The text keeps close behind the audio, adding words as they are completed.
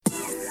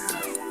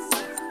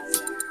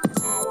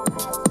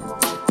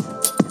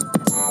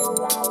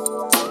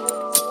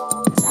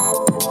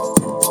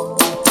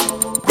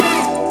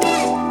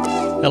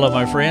Hello,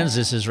 my friends.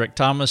 This is Rick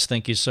Thomas.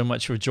 Thank you so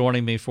much for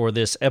joining me for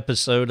this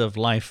episode of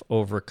Life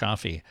Over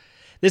Coffee.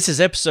 This is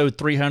episode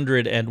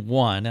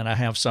 301, and I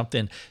have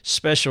something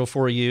special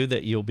for you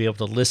that you'll be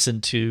able to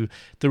listen to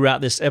throughout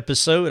this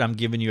episode. I'm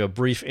giving you a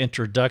brief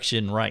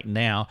introduction right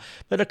now,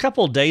 but a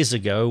couple of days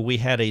ago, we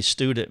had a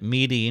student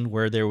meeting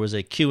where there was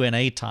a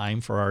Q&A time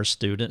for our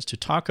students to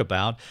talk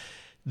about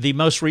the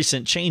most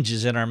recent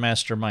changes in our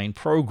mastermind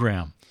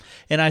program.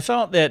 And I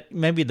thought that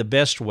maybe the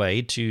best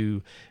way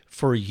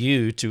for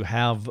you to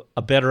have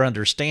a better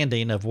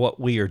understanding of what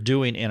we are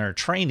doing in our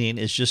training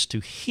is just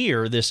to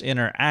hear this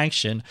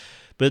interaction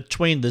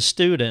between the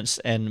students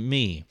and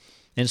me.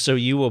 And so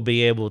you will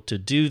be able to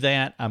do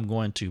that. I'm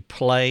going to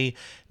play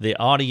the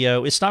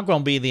audio. It's not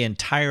going to be the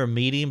entire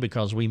meeting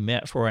because we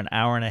met for an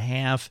hour and a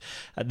half.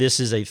 This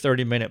is a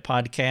 30-minute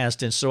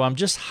podcast, and so I'm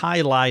just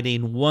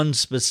highlighting one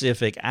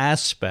specific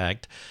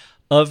aspect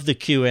of the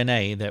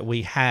Q&A that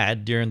we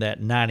had during that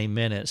 90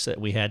 minutes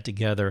that we had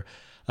together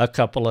a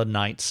couple of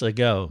nights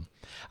ago.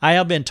 I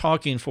have been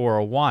talking for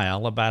a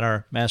while about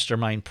our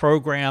mastermind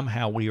program,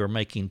 how we are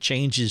making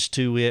changes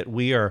to it.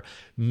 We are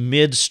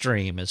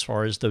midstream as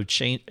far as those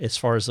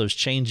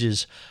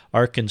changes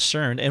are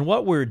concerned. And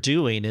what we're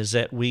doing is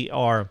that we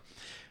are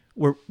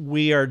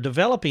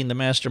developing the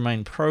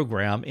mastermind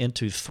program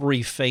into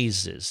 3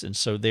 phases. And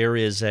so there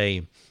is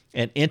an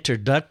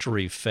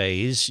introductory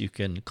phase, you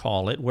can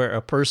call it, where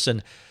a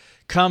person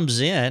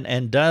comes in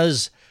and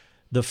does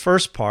the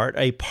first part,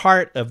 a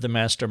part of the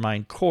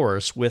mastermind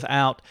course,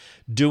 without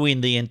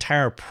doing the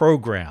entire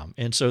program.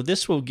 And so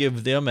this will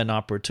give them an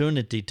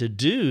opportunity to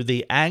do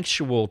the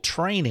actual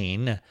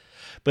training,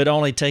 but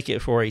only take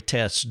it for a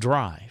test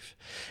drive.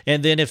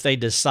 And then if they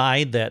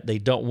decide that they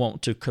don't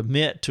want to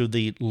commit to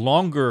the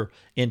longer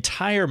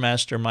entire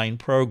mastermind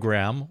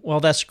program, well,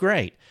 that's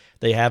great.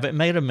 They haven't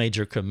made a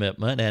major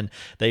commitment and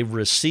they've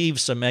received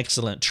some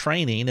excellent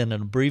training in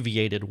an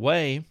abbreviated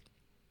way,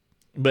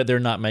 but they're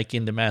not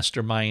making the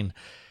mastermind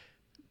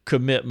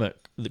commitment,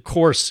 the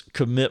course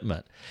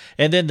commitment.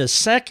 And then the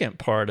second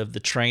part of the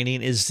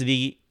training is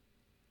the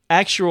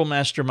actual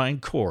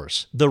mastermind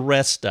course, the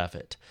rest of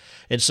it.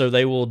 And so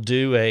they will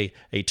do a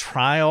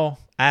trial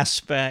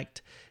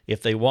aspect.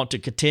 If they want to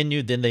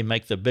continue, then they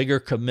make the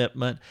bigger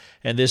commitment.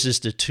 And this is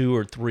the 2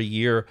 or 3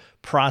 year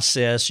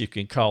process. You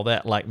can call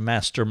that like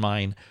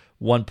Mastermind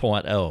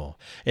 1.0.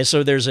 And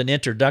so there's an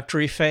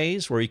introductory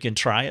phase where you can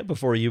try it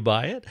before you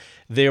buy it.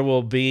 There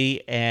will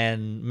be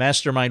an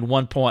Mastermind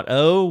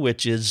 1.0,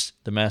 which is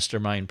the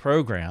mastermind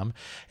program.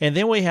 And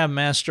then we have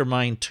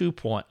Mastermind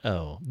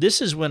 2.0.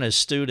 This is when a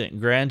student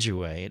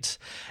graduates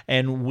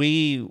and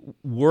we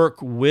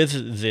work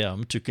with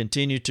them to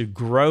continue to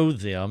grow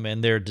them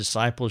in their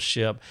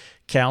discipleship,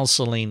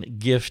 counseling,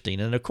 gifting.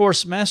 And of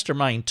course,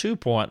 Mastermind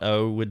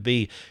 2.0 would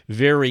be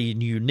very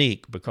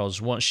unique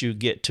because once you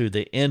get to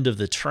the end of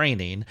the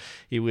training,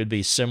 it would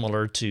be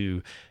similar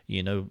to,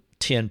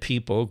 10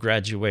 people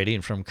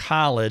graduating from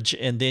college,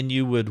 and then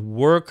you would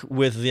work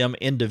with them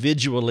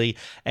individually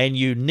and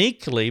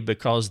uniquely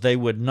because they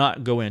would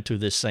not go into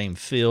the same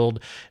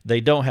field.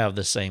 They don't have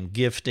the same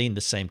gifting,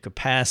 the same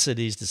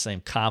capacities, the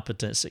same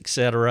competence,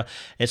 etc.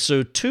 And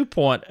so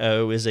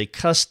 2.0 is a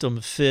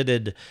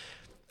custom-fitted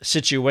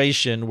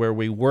situation where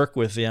we work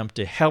with them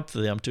to help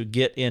them to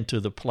get into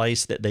the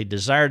place that they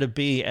desire to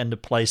be and the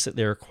place that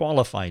they're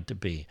qualified to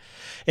be.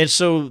 And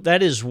so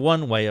that is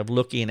one way of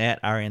looking at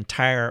our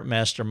entire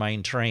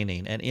mastermind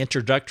training, an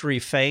introductory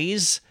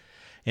phase,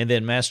 and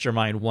then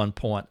Mastermind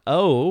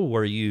 1.0,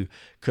 where you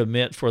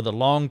commit for the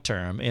long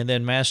term, and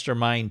then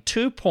Mastermind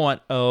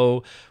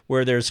 2.0,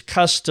 where there's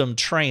custom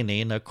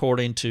training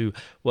according to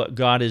what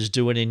God is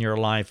doing in your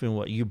life and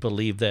what you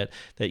believe that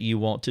you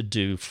want to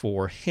do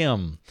for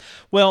Him.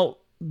 Well,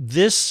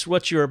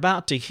 what you're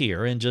about to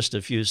hear in just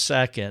a few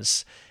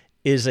seconds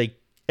is a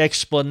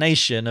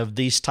explanation of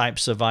these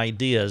types of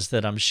ideas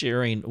that I'm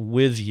sharing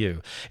with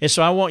you. And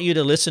so I want you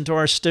to listen to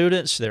our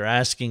students. They're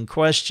asking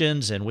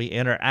questions and we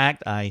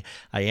interact. I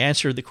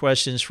answer the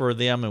questions for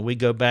them and we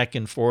go back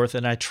and forth.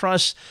 And I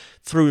trust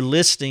through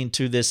listening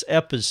to this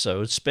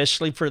episode,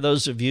 especially for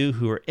those of you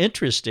who are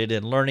interested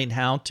in learning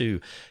how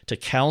to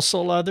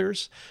counsel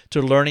others,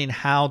 to learning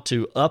how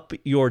to up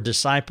your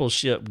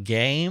discipleship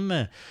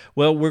game,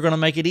 well, we're going to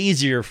make it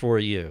easier for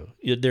you.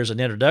 There's an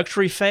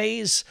introductory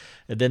phase,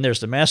 and then there's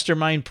the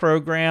mastermind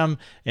program,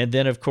 and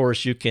then, of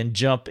course, you can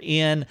jump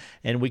in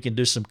and we can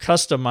do some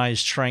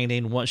customized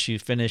training once you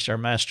finish our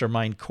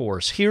mastermind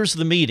course. Here's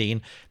the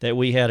meeting that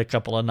we had a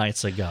couple of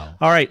nights ago.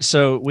 All right,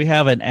 so we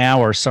have an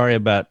hour. Sorry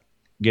about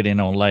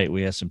getting on late.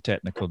 We had some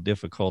technical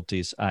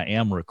difficulties. I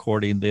am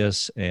recording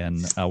this,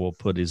 and I will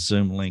put a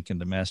Zoom link in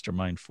the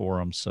Mastermind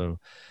forum so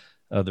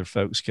other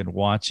folks can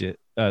watch it.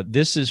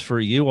 This is for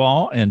you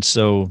all, and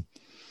so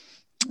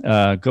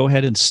go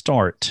ahead and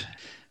start.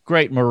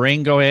 Great,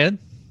 Maureen, go ahead.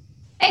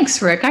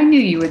 Thanks, Rick. I knew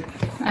you would.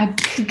 I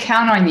could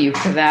count on you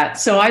for that.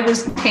 So I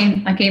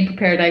came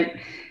prepared.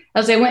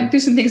 As I went through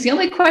some things, the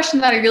only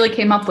question that I really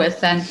came up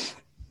with, and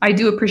I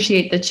do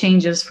appreciate the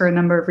changes for a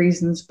number of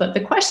reasons, but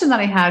the question that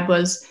I had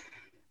was,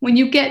 when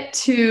you get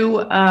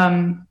to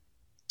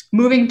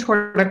moving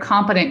toward a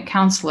competent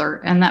counselor,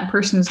 and that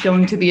person is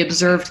going to be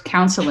observed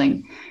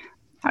counseling.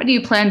 How do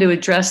you plan to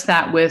address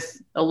that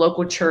with a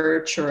local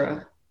church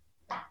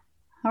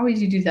how would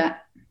you do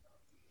that?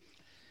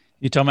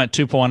 You talking about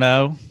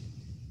 2.0?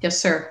 Yes,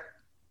 sir.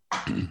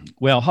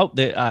 Well, hope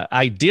that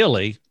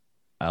ideally,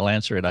 I'll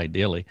answer it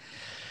ideally,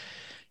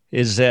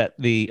 is that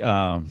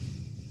the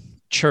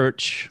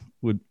church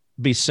would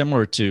be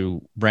similar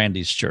to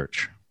Brandy's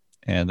church,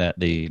 and that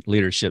the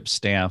leadership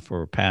staff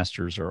or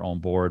pastors are on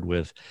board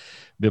with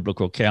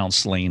biblical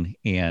counseling,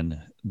 and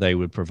they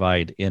would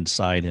provide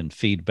insight and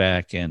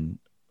feedback, and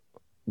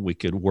we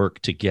could work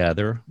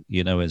together,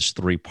 as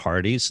three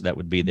parties. That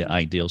would be the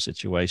ideal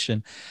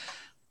situation.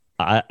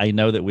 I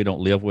know that we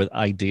don't live with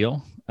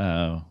ideal.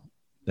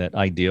 That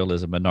ideal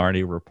is a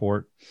minority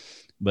report,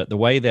 but the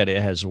way that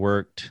it has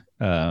worked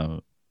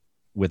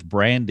with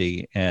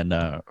Brandy and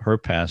her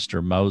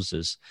pastor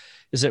Moses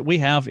is that we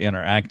have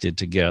interacted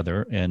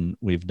together, and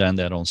we've done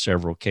that on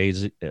several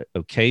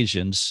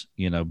occasions,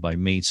 by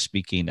me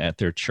speaking at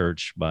their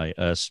church, by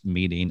us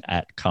meeting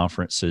at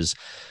conferences,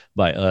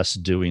 by us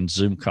doing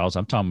Zoom calls.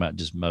 I'm talking about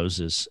just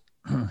Moses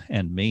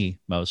and me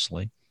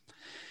mostly.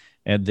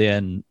 And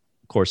then,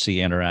 of course, he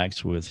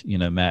interacts with,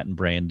 Matt and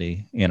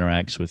Brandy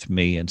interacts with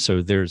me. And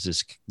so there's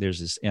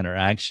this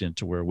interaction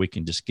to where we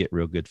can just get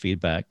real good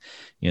feedback,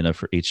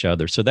 for each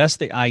other. So that's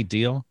the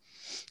ideal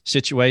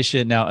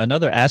situation. Now,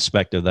 another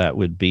aspect of that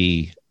would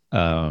be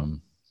counselee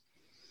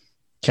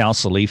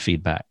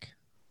feedback.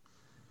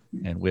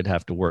 And we'd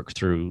have to work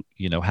through,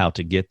 how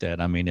to get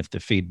that. I mean,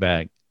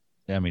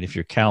 if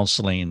you're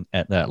counseling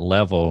at that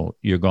level,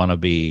 you're going to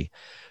be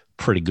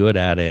pretty good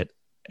at it.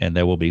 And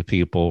there will be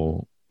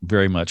people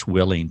very much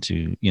willing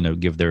to,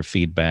 give their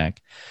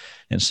feedback.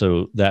 And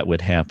so that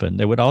would happen.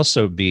 There would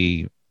also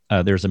be,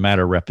 there's a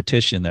matter of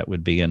repetition that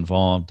would be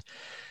involved.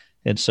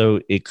 And so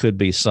it could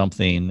be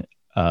something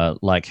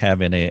like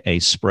having a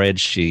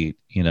spreadsheet,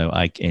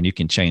 and you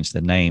can change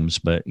the names,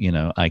 but,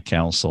 I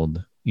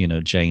counseled,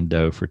 Jane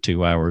Doe for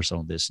 2 hours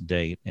on this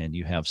date, and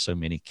you have so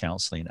many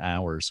counseling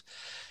hours.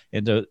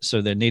 And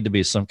so there need to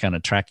be some kind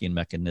of tracking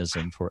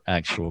mechanism for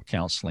actual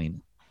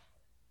counseling,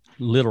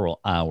 literal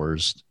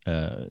hours.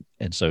 And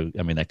so,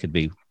 that could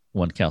be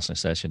one counseling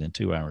session in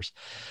 2 hours.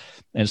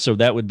 And so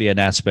that would be an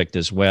aspect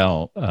as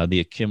well, the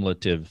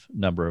accumulative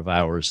number of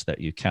hours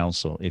that you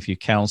counsel. If you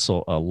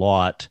counsel a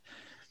lot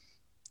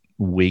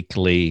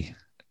weekly,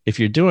 if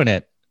you're doing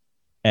it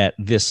at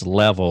this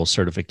level,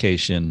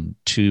 certification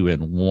 2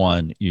 and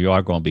 1, you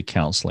are going to be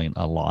counseling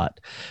a lot,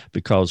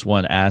 because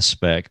one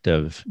aspect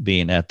of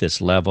being at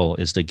this level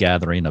is the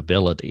gathering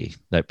ability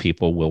that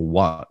people will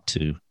want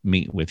to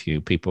meet with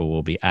you. People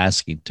will be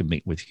asking to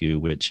meet with you,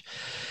 which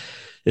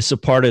is a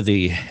part of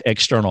the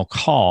external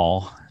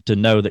call to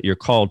know that you're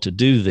called to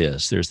do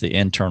this. There's the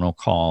internal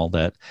call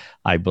that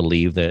I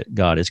believe that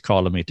God is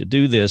calling me to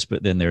do this,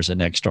 but then there's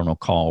an external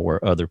call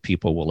where other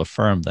people will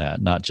affirm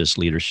that, not just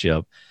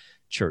leadership,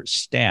 church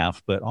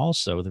staff, but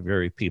also the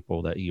very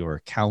people that you are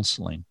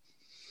counseling.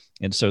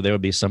 And so there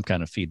would be some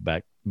kind of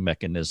feedback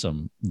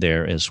mechanism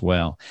there as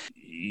well.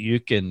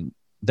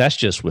 That's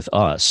just with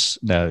us.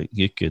 Now,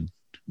 you could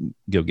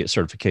go get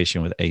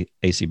certification with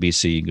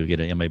ACBC, you can go get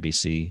an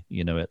MABC,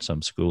 at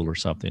some school or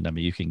something.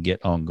 You can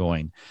get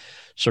ongoing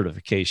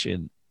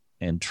certification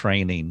and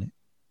training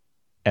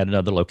at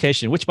another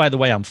location, which, by the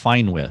way, I'm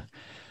fine with.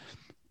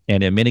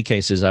 And in many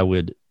cases, I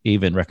would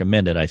even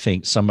recommend it. I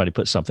think somebody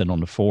put something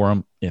on the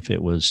forum, if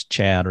it was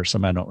Chad or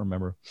somebody, I don't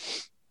remember,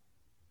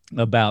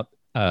 about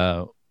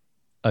a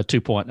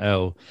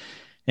 2.0.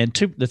 And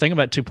the thing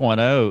about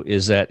 2.0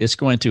 is that it's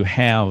going to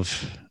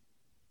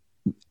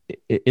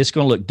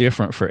look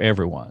different for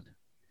everyone.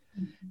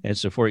 And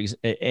so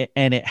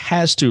and it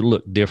has to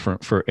look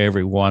different for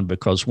everyone,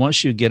 because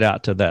once you get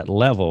out to that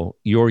level,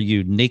 your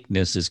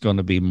uniqueness is going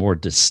to be more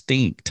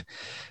distinct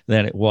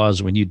than it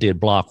was when you did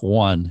block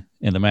 1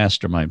 in the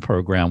mastermind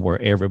program,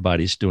 where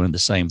everybody's doing the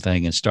same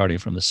thing and starting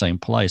from the same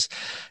place.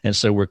 And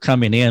so we're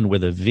coming in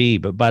with a V,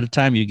 but by the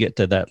time you get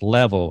to that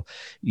level,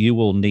 you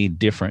will need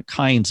different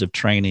kinds of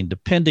training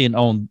depending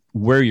on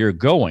where you're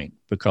going,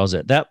 because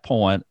at that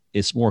point,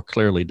 it's more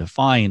clearly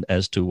defined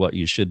as to what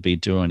you should be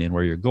doing and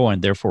where you're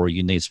going. Therefore,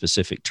 you need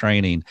specific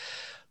training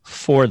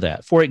for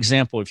that. For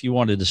example, if you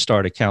wanted to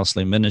start a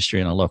counseling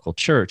ministry in a local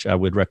church, I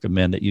would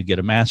recommend that you get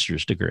a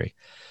master's degree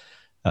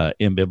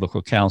in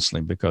biblical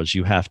counseling, because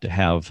you have to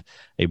have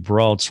a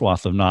broad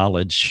swath of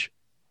knowledge,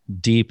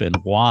 deep and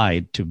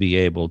wide, to be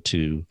able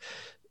to,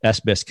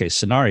 that's best case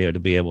scenario, to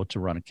be able to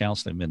run a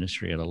counseling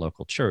ministry at a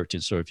local church.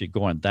 And so if you're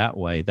going that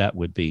way, that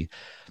would be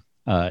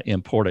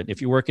important. If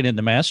you're working in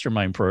the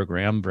mastermind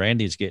program,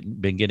 Brandy's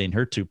been getting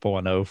her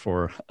 2.0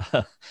 for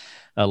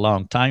a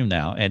long time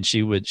now. And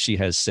she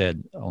has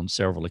said on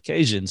several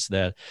occasions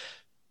that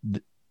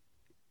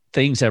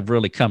things have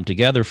really come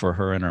together for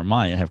her in her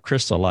mind and have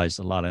crystallized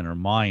a lot in her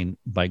mind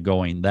by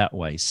going that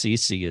way.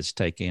 Cece is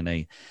taking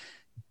a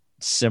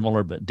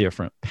similar but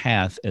different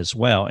path as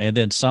well. And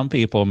then some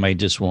people may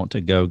just want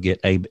to go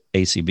get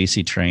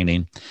ACBC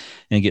training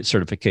and get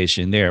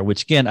certification there,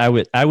 which again,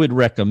 I would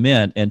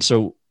recommend. And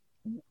so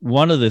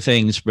one of the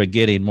things by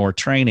getting more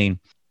training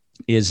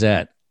is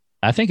that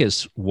I think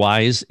it's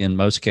wise in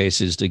most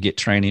cases to get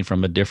training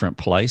from a different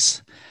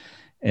place.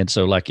 And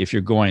so, like, if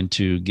you're going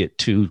to get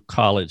 2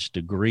 college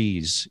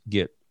degrees,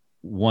 get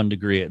 1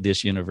 degree at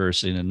this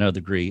university and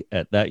another degree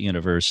at that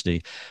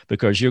university,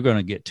 because you're going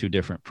to get 2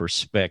 different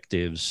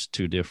perspectives,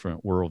 2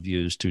 different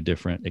worldviews, 2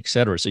 different, et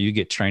cetera. So you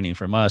get training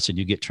from us and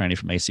you get training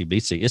from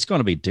ACBC. It's going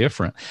to be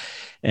different.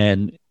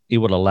 And it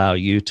would allow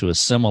you to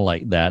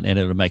assimilate that, and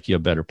it'll make you a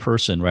better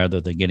person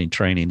rather than getting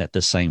training at the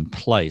same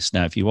place.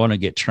 Now, if you want to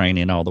get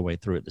training all the way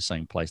through at the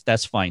same place,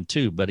 that's fine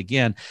too. But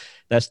again,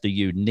 that's the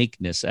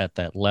uniqueness at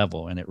that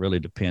level. And it really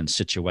depends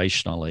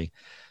situationally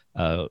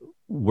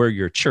where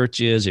your church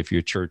is, if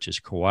your church is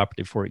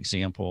cooperative, for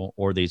example,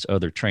 or these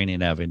other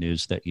training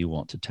avenues that you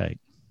want to take.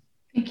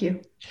 Thank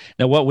you.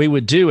 Now, what we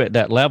would do at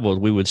that level,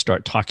 we would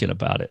start talking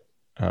about it.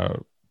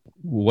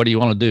 What do you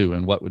want to do,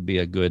 and what would be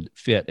a good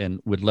fit?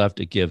 And would love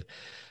to give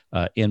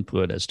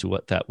input as to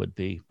what that would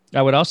be.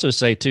 I would also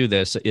say too,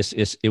 this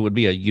it would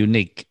be a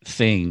unique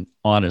thing,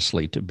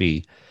 honestly, to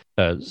be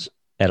at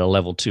a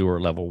level 2 or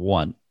level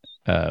 1,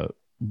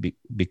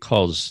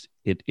 because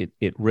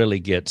it really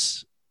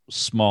gets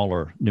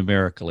smaller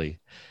numerically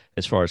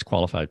as far as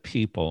qualified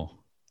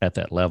people at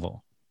that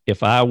level.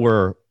 If I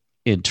were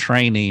in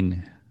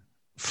training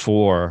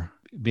for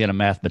being a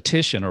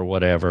mathematician or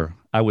whatever,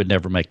 I would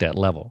never make that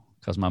level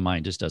because my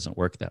mind just doesn't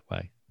work that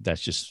way.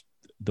 That's just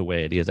the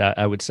way it is.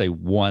 I would say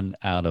 1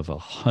 out of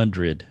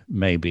 100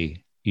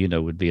 maybe,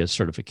 would be a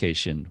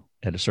certification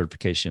at a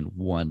certification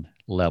 1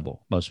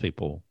 level. Most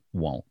people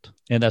won't.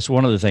 And that's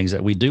one of the things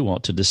that we do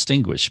want to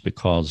distinguish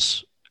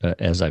because,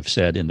 as I've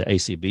said, in the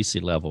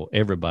ACBC level,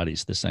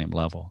 everybody's the same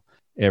level.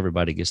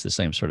 Everybody gets the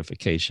same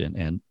certification.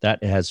 And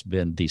that has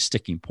been the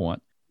sticking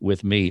point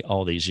with me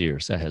all these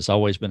years. That has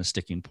always been a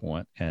sticking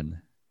point. And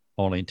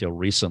only until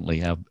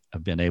recently I've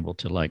been able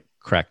to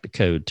crack the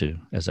code to,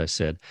 as I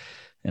said,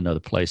 in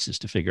other places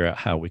to figure out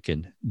how we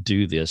can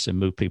do this and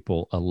move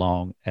people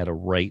along at a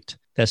rate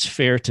that's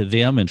fair to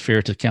them and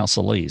fair to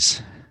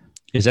counselees.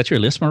 Is that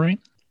your list, Maureen?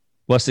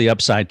 What's the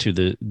upside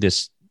to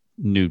this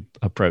new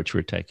approach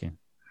we're taking?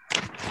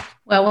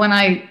 Well, when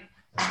I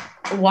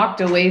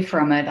walked away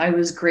from it, I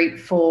was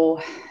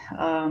grateful.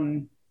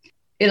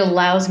 It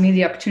allows me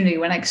the opportunity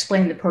when I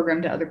explain the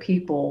program to other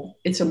people,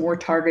 it's a more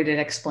targeted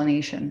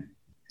explanation.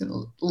 A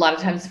lot of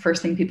times the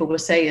first thing people will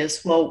say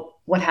is,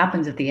 well, what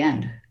happens at the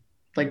end?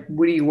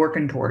 What are you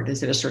working toward?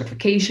 Is it a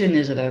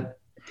certification?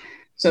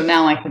 So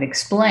now I can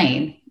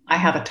explain. I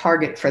have a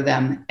target for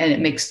them and it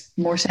makes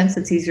more sense.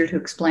 It's easier to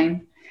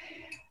explain.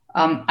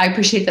 I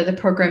appreciate that the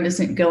program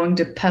isn't going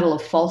to peddle a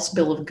false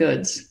bill of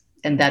goods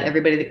and that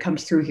everybody that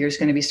comes through here is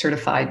going to be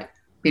certified.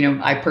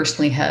 I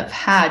personally have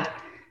had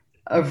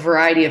a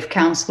variety of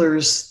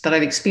counselors that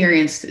I've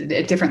experienced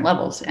at different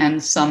levels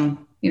and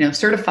some,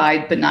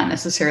 certified, but not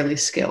necessarily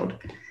skilled.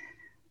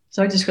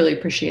 So I just really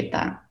appreciate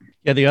that.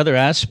 Yeah, the other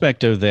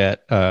aspect of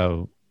that,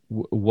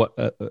 what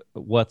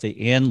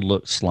the end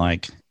looks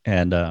like,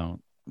 and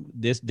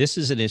this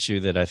is an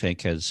issue that I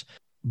think has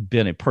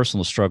been a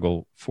personal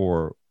struggle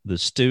for the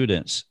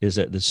students, is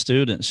that the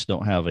students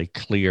don't have a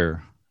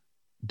clear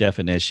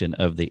definition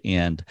of the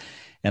end.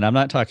 And I'm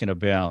not talking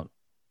about,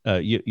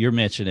 you're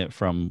mentioning it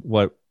from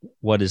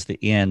what is the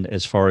end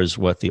as far as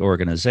what the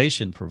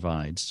organization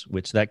provides,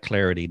 which that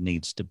clarity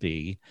needs to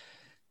be,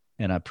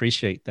 and I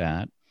appreciate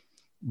that.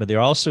 But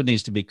there also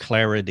needs to be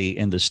clarity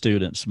in the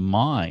student's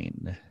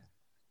mind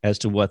as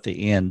to what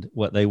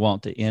they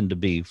want the end to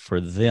be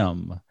for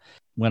them.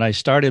 When I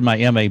started my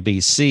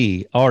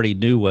MABC, I already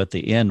knew what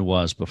the end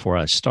was before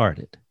I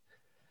started.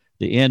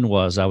 The end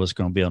was I was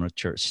going to be on a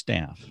church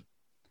staff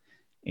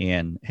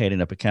and heading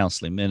up a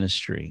counseling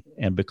ministry.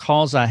 And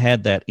because I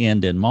had that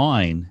end in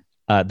mind,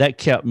 that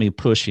kept me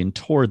pushing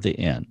toward the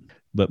end.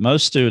 But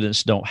most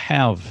students don't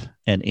have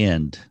an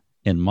end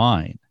in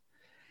mind.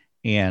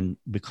 And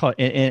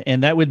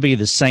that would be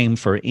the same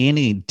for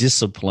any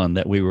discipline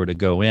that we were to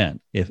go in.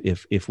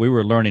 If we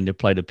were learning to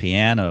play the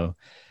piano,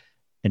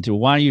 and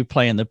why are you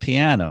playing the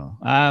piano?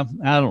 I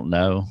don't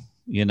know.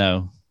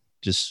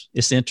 Just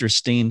it's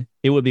interesting.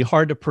 It would be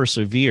hard to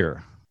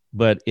persevere.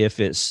 But if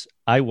it's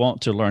I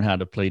want to learn how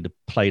to play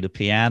the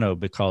piano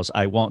because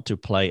I want to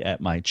play at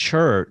my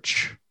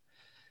church,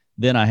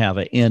 then I have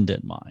an end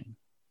in mind,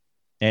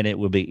 and it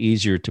will be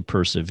easier to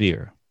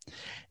persevere.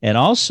 And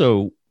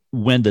also,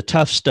 when the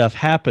tough stuff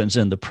happens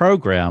in the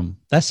program,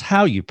 that's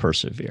how you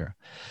persevere.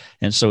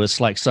 And so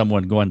it's like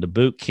someone going to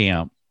boot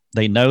camp.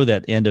 They know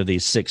that end of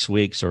these 6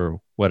 weeks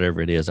or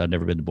whatever it is. I've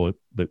never been to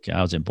boot camp.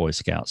 I was in Boy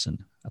Scouts, and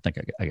I think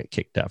I got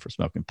kicked out for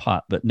smoking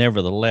pot. But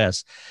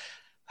nevertheless,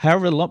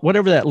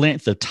 whatever that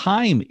length of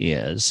time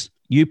is,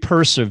 you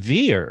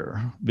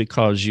persevere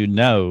because you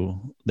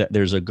know that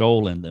there's a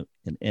goal in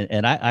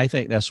and I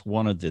think that's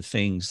one of the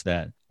things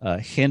that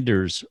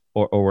hinders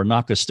or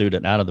knock a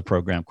student out of the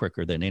program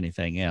quicker than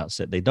anything else,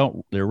 that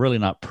they're really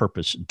not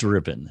purpose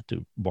driven,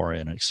 to borrow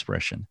an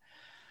expression.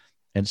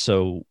 And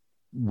so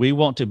we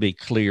want to be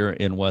clear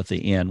in what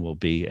the end will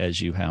be,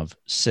 as you have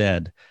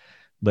said,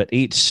 but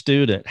each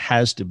student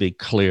has to be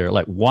clear,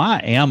 like, why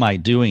am I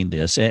doing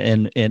this?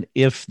 And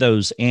if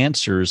those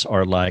answers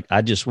are like,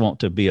 I just want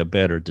to be a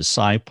better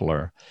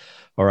discipler,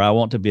 or I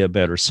want to be a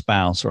better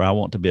spouse, or I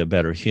want to be a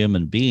better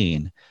human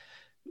being,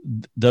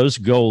 those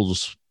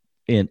goals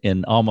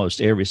in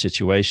almost every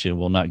situation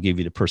will not give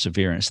you the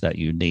perseverance that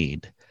you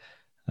need.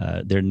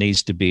 There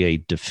needs to be a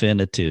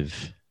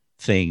definitive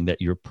thing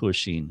that you're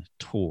pushing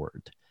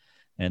toward.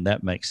 And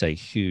that makes a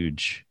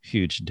huge,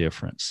 huge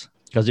difference.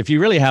 Because if you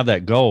really have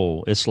that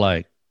goal, it's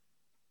like,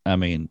 I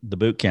mean, the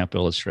boot camp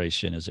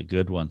illustration is a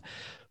good one.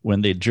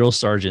 When the drill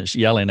sergeant's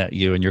yelling at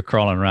you and you're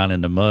crawling around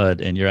in the mud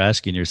and you're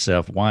asking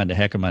yourself, why in the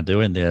heck am I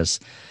doing this?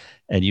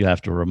 And you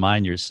have to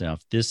remind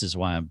yourself, this is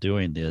why I'm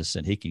doing this.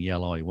 And he can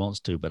yell all he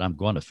wants to, but I'm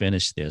going to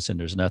finish this. And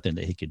there's nothing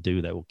that he could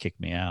do that will kick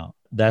me out.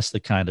 That's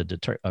the kind of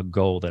a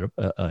goal that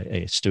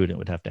a student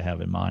would have to have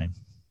in mind.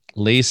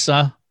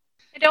 Lisa?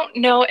 I don't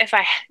know if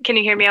can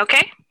you hear me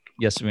okay?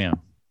 Yes, ma'am.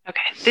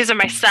 Okay. These are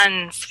my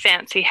son's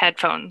fancy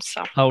headphones.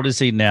 So. How old is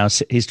he now?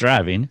 He's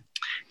driving.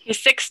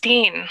 He's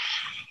 16.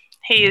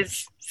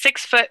 He's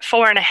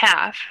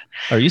 6'4.5".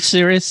 Are you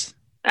serious?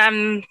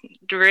 I'm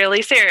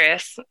really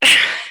serious.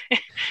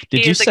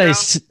 Did you say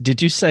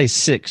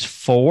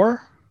 6'4"?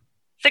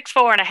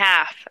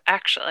 6'4.5",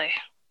 actually.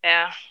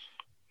 Yeah.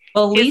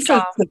 Well,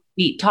 Lisa's 6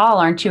 feet tall,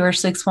 aren't you? Or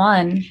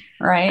 6'1",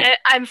 right?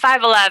 I'm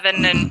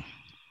 5'11" and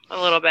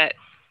a little bit,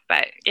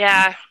 but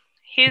yeah,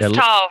 he's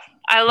tall.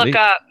 I look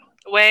up,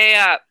 way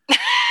up.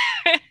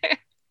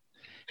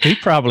 He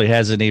probably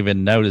hasn't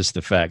even noticed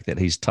the fact that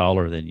he's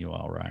taller than you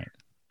all, right?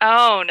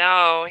 Oh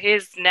no,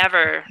 he's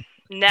never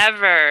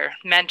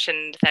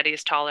mentioned that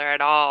he's taller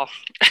at all.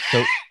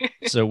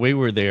 So we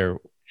were there,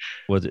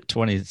 was it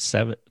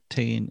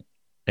 2017,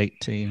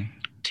 18?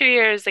 2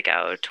 years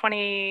ago,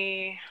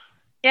 2018.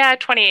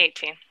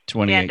 2018.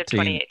 The end of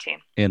 2018.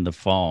 In the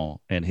fall,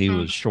 and he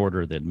was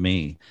shorter than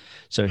me.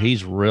 So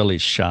he's really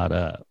shot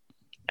up.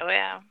 Oh,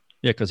 yeah.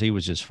 Yeah, because he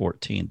was just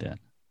 14 then.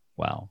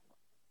 Wow.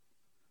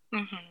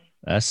 Mm-hmm.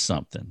 That's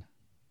something.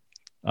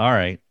 All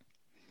right.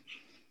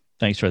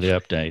 Thanks for the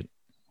update.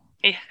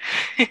 Yeah.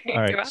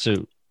 All right.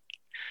 So,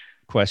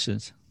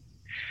 questions?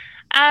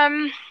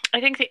 I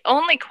think the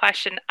only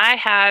question I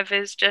have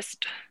is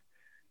just,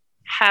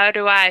 how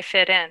do I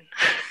fit in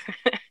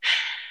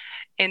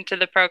into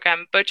the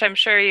program, which I'm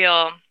sure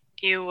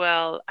you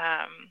will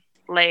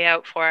lay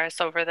out for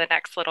us over the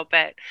next little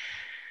bit.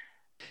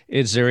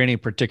 Is there any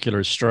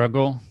particular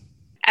struggle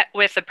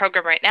with the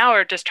program right now,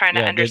 or just trying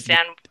to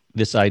understand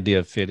this idea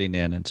of fitting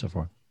in and so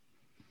forth?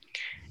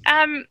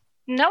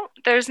 No,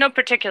 there's no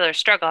particular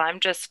struggle. I'm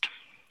just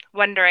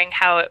wondering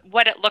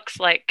what it looks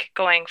like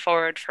going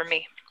forward for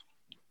me.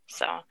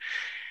 So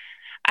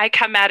I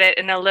come at it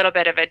in a little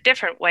bit of a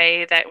different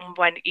way than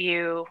what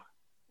you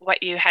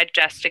had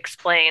just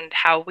explained,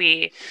 how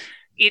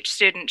each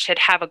student should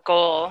have a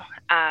goal,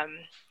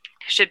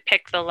 should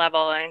pick the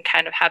level and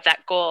kind of have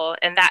that goal,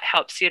 and that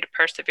helps you to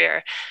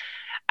persevere.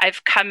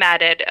 I've come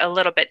at it a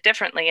little bit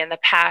differently in the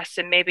past,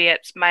 and maybe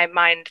it's my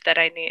mind that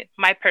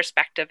my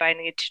perspective I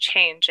need to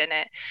change in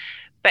it.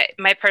 But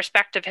my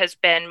perspective has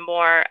been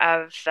more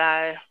of,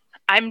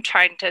 I'm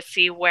trying to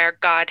see where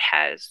God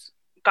is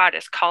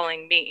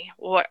calling me,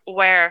 what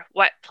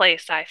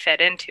place I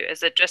fit into.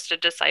 Is it just a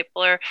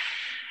discipler,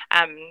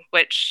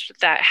 which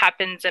that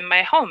happens in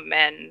my home,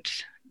 and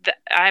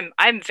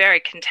I'm very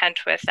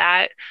content with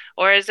that,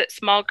 or is it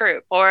small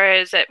group, or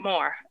is it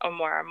more,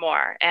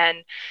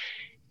 and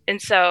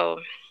so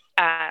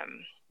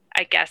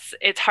I guess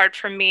it's hard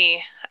for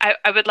me.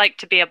 I would like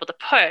to be able to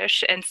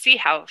push and see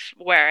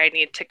where I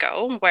need to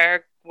go,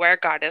 where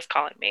God is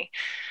calling me,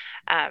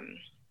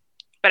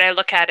 but I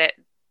look at it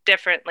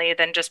differently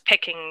than just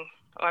picking,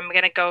 I'm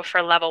going to go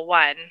for level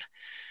 1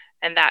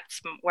 and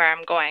that's where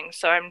I'm going.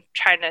 So I'm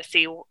trying to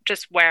see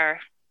just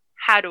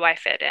how do I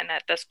fit in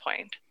at this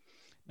point?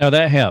 No,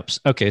 that helps.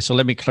 Okay, so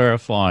let me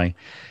clarify.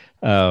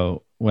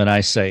 When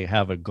I say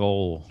have a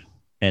goal,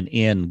 an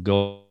end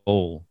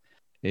goal,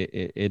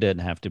 it doesn't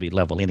have to be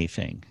level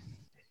anything.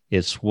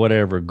 It's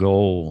whatever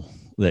goal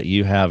that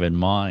you have in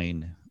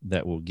mind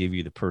that will give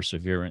you the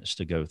perseverance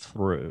to go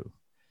through.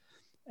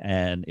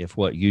 And if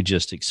what you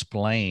just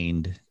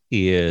explained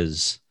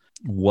is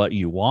what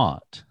you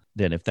want,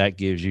 then if that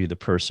gives you the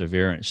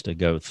perseverance to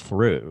go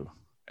through,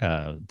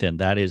 then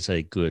that is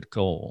a good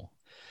goal.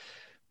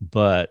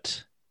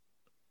 But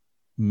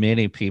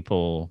many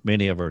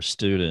of our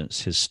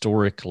students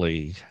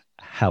historically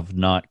have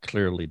not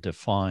clearly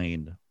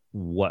defined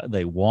what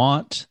they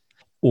want,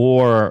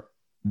 or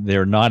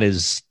they're not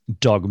as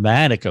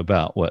dogmatic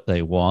about what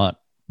they want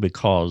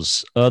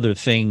because other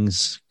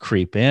things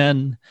creep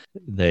in,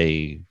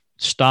 they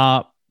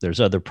stop, there's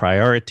other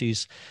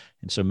priorities.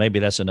 And so maybe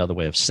that's another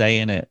way of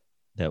saying it,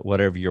 that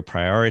whatever your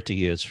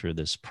priority is for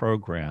this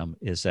program,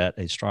 is that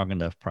a strong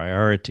enough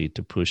priority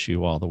to push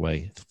you all the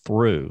way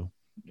through.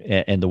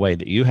 And the way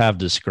that you have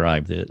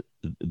described it,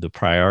 the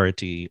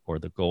priority or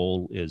the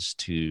goal is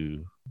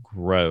to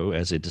grow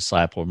as a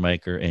disciple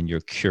maker and you're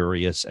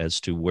curious as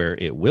to where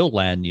it will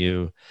land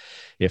you,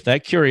 if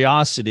that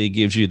curiosity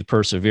gives you the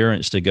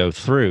perseverance to go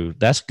through,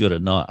 that's good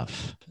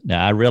enough.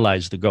 Now, I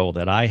realized the goal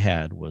that I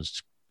had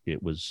was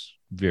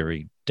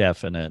very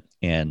definite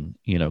and,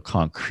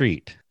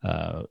 concrete,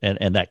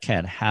 and that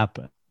can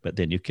happen. But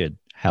then you could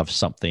have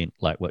something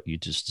like what you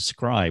just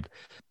described.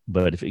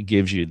 But if it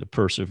gives you the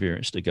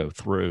perseverance to go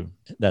through,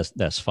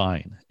 that's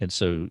fine. And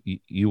so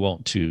you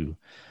want to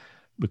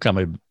become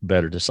a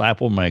better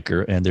disciple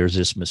maker, and there's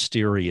this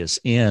mysterious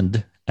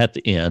end at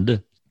the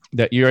end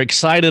that you're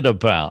excited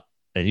about,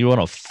 and you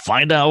want to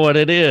find out what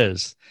it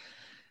is.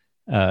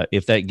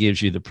 If that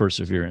gives you the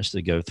perseverance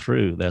to go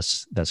through,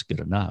 that's good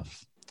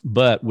enough.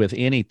 But with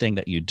anything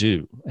that you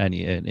do,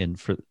 and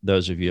for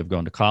those of you who have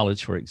gone to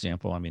college, for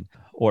example, I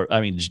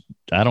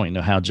don't even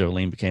know how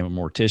Jolene became a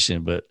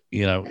mortician, but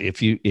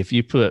if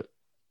you put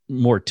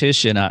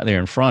mortician out there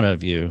in front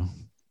of you,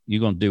 you're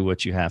going to do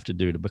what you have to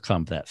do to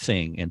become that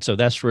thing. And so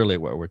that's really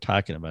what we're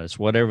talking about. It's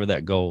whatever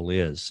that goal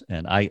is.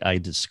 And I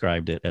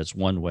described it as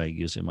one way,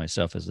 using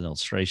myself as an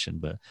illustration,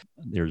 but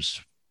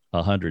there's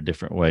 100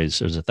 different ways.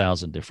 There's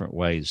 1,000 different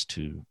ways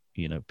to,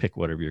 pick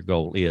whatever your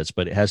goal is,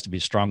 but it has to be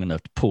strong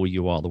enough to pull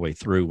you all the way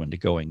through when the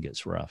going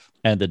gets rough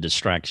and the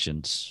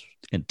distractions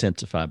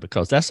intensify,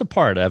 because that's a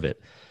part of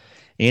it.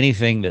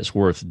 Anything that's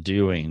worth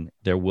doing,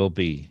 there will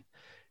be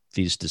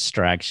these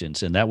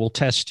distractions, and that will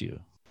test you.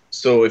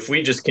 So if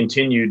we just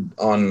continued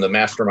on the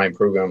mastermind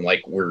program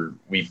like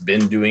we've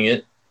been doing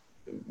it,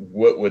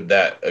 what would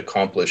that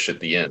accomplish at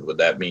the end? Would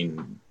that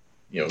mean,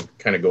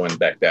 kind of going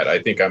back that? I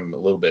think I'm a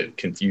little bit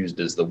confused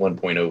as the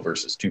 1.0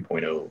 versus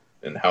 2.0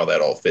 and how that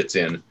all fits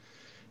in.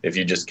 If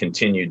you just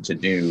continued to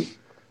do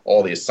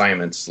all the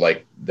assignments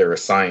like they're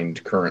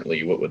assigned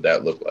currently, what would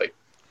that look like?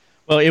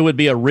 Well, it would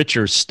be a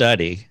richer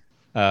study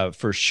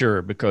for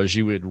sure, because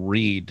you would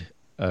read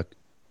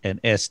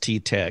an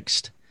ST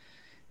text,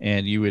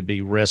 and you would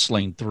be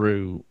wrestling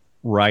through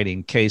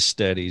writing case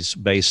studies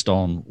based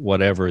on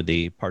whatever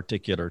the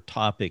particular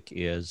topic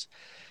is.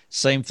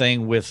 Same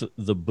thing with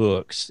the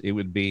books. It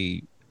would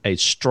be a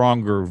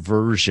stronger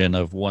version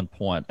of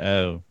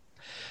 1.0.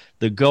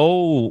 The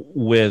goal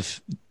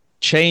with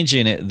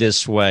changing it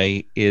this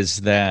way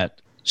is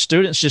that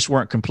students just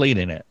weren't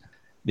completing it.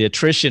 The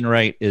attrition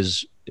rate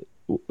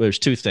there's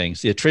two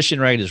things. The attrition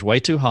rate is way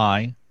too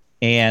high,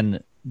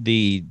 and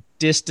the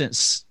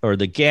distance or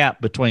the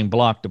gap between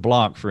block to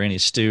block for any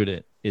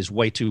student is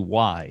way too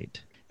wide.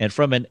 And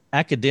from an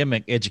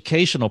academic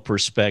educational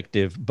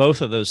perspective,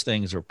 both of those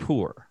things are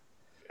poor,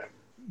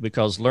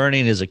 because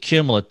learning is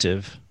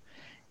accumulative.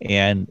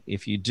 And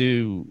if you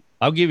do,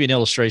 I'll give you an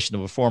illustration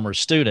of a former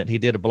student. He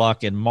did a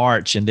block in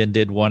March and then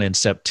did one in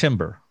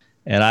September.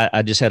 And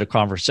I just had a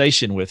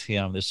conversation with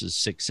him. This is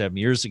 6-7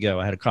 years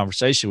ago. I had a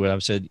conversation with him. I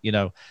said,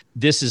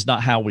 this is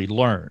not how we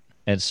learn.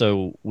 And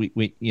so we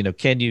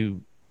can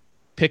you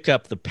pick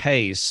up the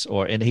pace?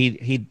 And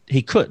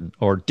he couldn't,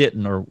 or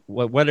didn't, or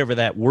whatever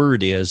that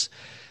word is.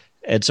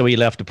 And so he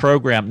left the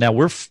program. Now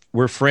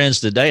we're friends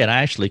today, and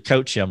I actually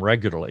coach him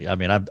regularly. I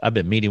mean, I've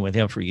been meeting with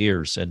him for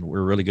years, and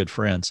we're really good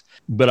friends.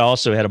 But I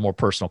also had a more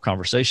personal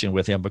conversation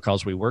with him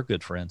because we were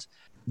good friends.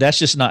 That's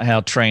just not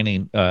how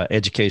training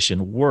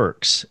education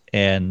works.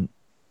 And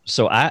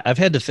so I've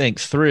had to think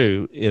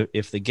through,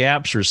 if the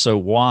gaps are so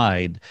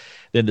wide,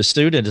 then the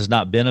student is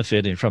not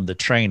benefiting from the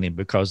training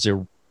because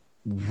they're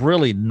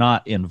really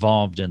not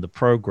involved in the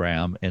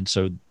program. And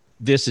so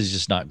this is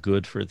just not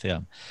good for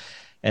them.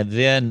 And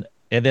then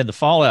the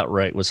fallout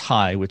rate was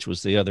high, which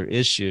was the other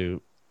issue.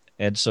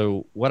 And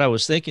so what I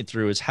was thinking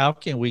through is, how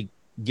can we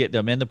get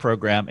them in the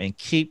program and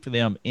keep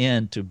them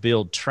in to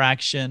build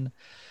traction,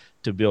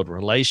 to build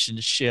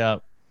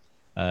relationship,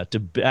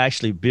 to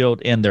actually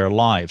build in their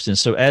lives. And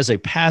so as a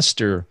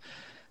pastor,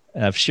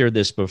 I've shared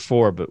this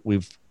before, but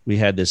we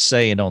had this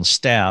saying on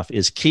staff,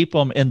 is keep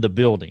them in the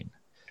building.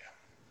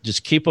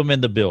 Just keep them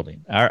in the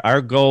building.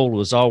 Our goal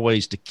was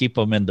always to keep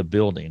them in the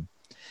building.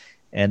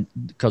 And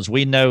because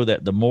we know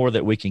that the more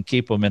that we can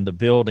keep them in the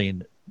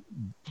building,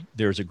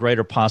 there's a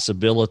greater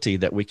possibility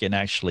that we can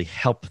actually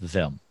help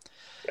them.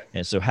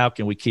 And so how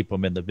can we keep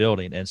them in the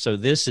building? And so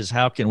this is,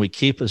 how can we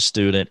keep a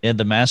student in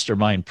the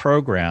mastermind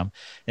program?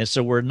 And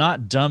so we're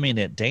not dumbing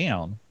it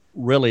down,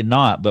 really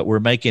not, but we're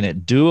making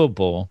it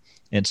doable.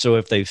 And so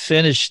if they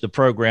finish the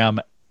program,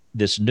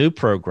 this new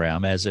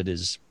program as it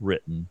is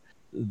written,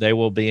 they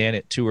will be in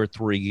it 2 or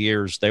 3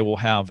 years. They will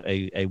have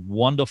a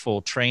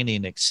wonderful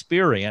training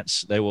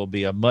experience. They will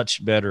be a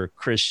much better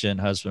Christian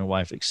husband,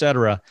 wife,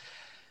 etc.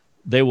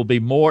 They will be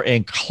more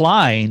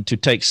inclined to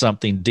take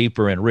something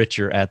deeper and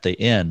richer at the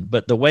end.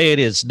 But the way it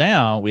is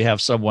now, we have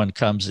someone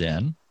comes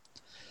in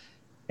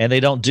and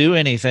they don't do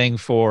anything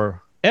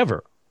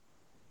forever.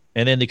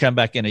 And then they come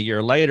back in a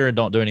year later and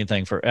don't do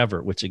anything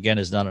forever, which again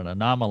is not an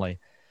anomaly.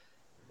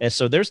 And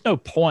so there's no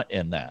point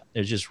in that.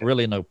 There's just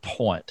really no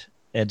point.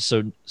 And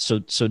so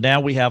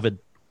now we have a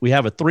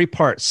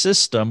 3-part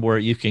system where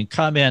you can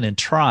come in and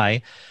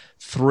try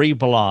 3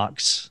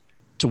 blocks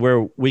to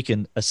where we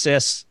can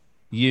assess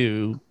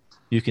you.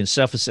 You can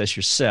self-assess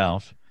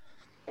yourself.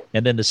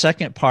 And then the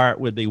second part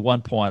would be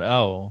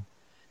 1.0.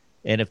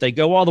 And if they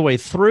go all the way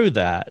through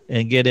that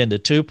and get into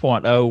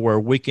 2.0, where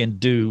we can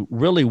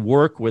really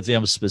work with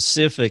them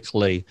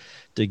specifically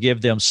to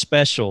give them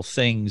special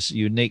things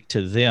unique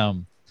to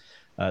them,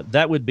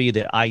 that would be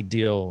the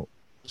ideal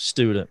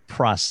student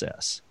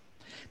process.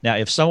 Now,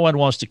 if someone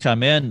wants to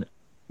come in,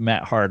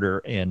 Matt Harder,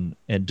 and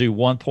do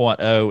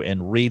 1.0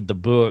 and read the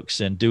books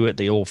and do it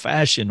the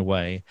old-fashioned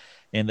way,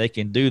 and they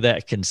can do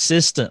that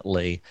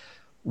consistently,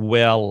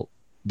 well,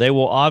 they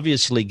will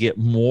obviously get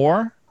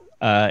more.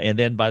 And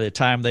then by the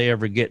time they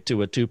ever get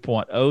to a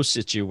 2.0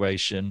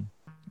 situation,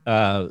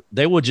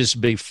 they will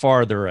just be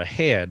farther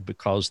ahead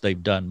because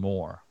they've done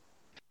more.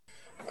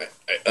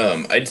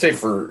 I'd say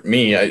for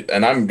me,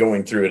 and I'm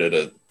going through it at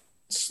a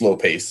slow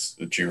pace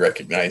that you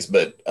recognize,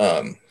 but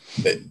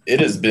it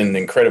has been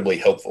incredibly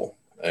helpful.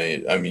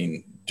 I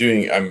mean,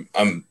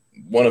 I'm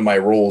one of my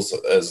roles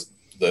as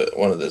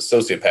one of the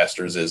associate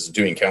pastors is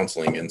doing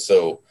counseling. And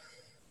so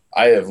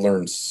I have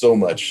learned so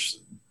much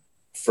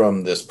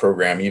from this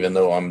program, even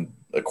though I'm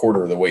a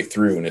quarter of the way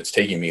through and it's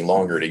taking me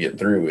longer to get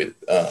through it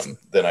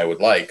than I would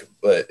like,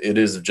 but it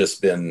has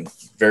just been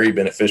very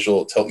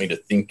beneficial. It's helped me to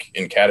think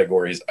in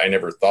categories I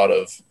never thought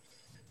of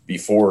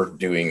before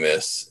doing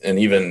this. And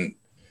even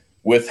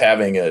with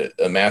having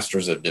a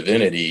master's of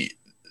divinity,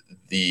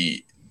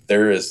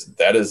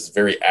 that is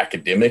very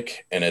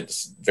academic, and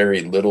it's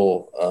very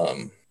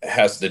little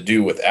has to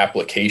do with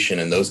application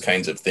and those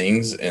kinds of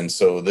things. And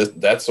so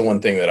that's the one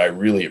thing that I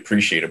really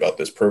appreciate about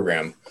this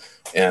program.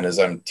 And as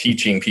I'm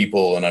teaching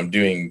people and I'm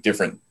doing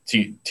different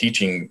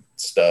teaching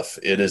stuff,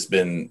 it has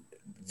been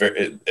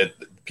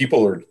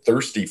people are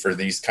thirsty for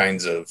these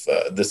kinds of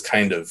this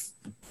kind of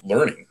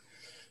learning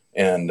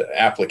and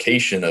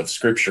application of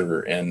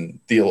scripture and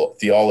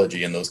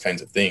theology and those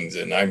kinds of things.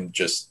 And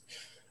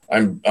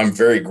I'm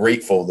very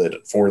grateful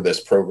for this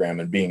program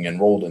and being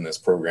enrolled in this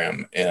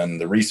program and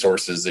the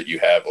resources that you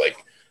have. Like,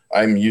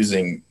 I'm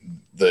using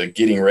the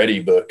Getting Ready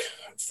book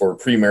for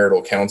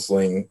premarital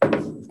counseling.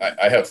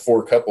 I have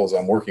 4 couples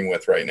I'm working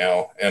with right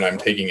now, and I'm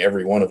taking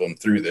every one of them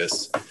through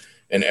this.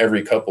 And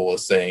every couple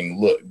is saying,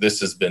 look, this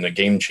has been a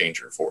game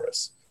changer for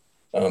us,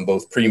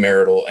 both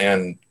premarital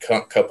and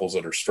couples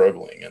that are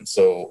struggling. And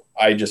so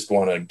I just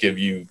want to give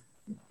you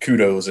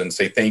kudos and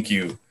say thank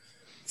you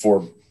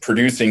for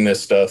producing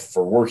this stuff,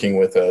 for working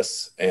with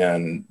us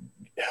and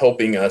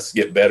helping us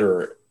get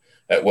better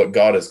at what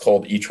God has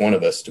called each one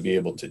of us to be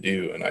able to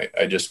do. And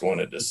I just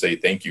wanted to say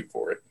thank you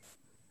for it.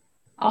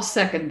 I'll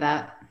second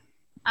that.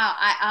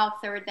 I'll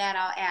third that.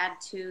 I'll add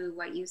to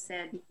what you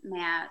said,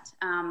 Matt.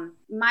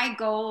 My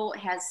goal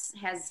has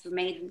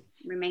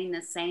remained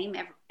the same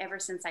ever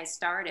since I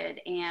started.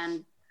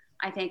 And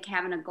I think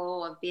having a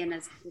goal of being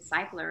a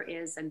discipler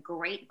is a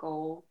great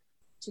goal,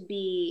 to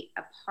be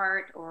a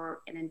part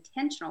or an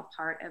intentional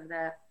part of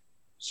the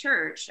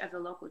church, of the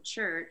local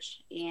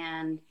church,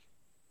 and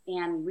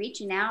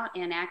reaching out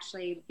and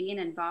actually being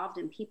involved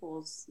in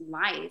people's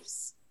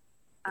lives.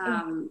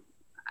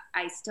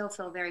 I still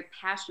feel very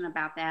passionate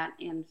about that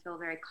and feel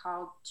very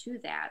called to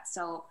that.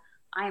 So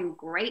I am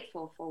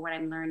grateful for what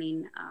I'm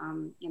learning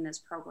in this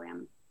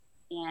program,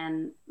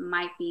 and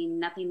might be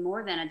nothing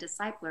more than a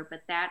discipler,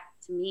 but that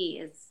to me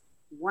is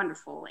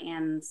wonderful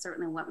and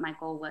certainly what my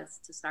goal was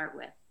to start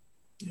with.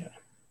 Yeah.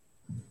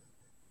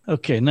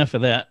 Okay, enough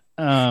of that.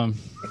 But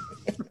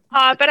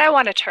I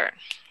want a turn.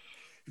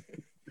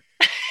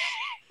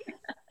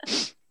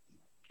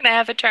 Can I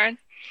have a turn?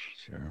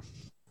 Sure.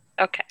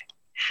 Okay.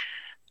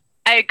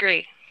 I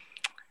agree.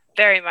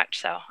 Very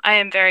much so. I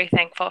am very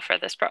thankful for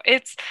this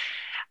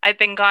I've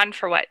been gone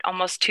for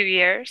almost 2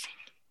 years.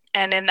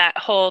 And in that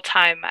whole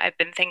time, I've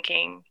been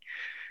thinking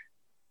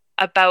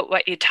about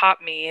what you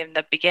taught me in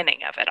the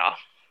beginning of it all.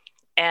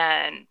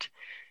 And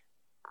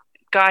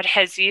God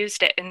has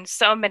used it in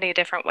so many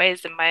different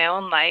ways in my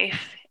own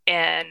life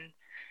and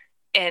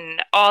in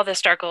all the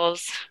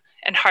struggles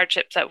and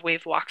hardships that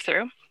we've walked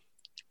through.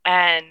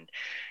 And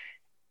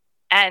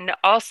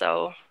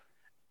also,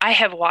 I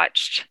have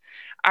watched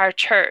our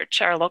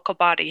church, our local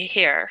body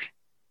here,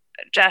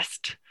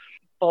 just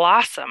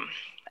blossom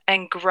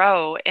and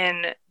grow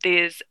in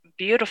these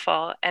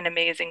beautiful and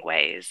amazing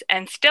ways.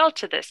 And still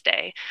to this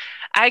day,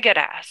 I get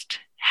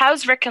asked,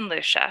 how's Rick and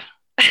Lucia?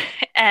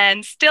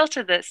 And still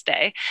to this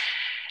day,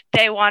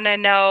 they want to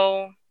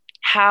know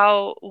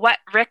what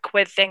Rick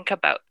would think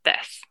about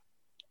this.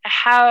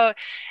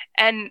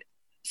 And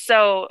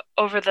so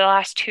over the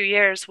last 2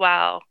 years,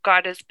 while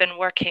God has been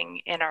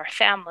working in our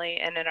family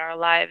and in our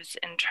lives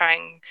and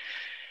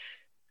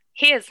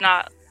He has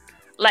not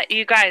let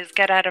you guys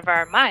get out of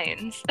our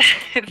minds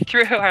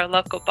through our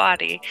local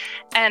body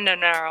and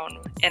in our own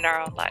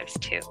lives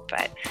too.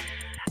 But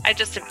I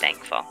just am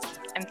thankful.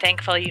 I'm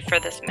thankful for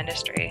this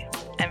ministry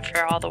and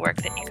for all the work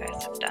that you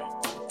guys have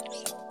done.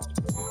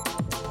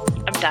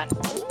 So, I'm done.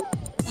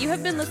 You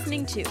have been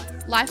listening to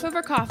Life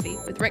Over Coffee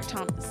with Rick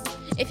Thomas.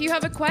 If you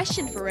have a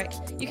question for Rick,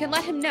 you can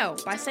let him know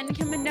by sending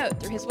him a note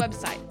through his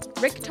website,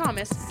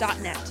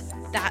 rickthomas.net.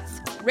 That's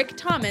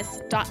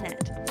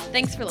rickthomas.net.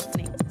 Thanks for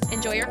listening.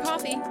 Enjoy your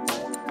coffee.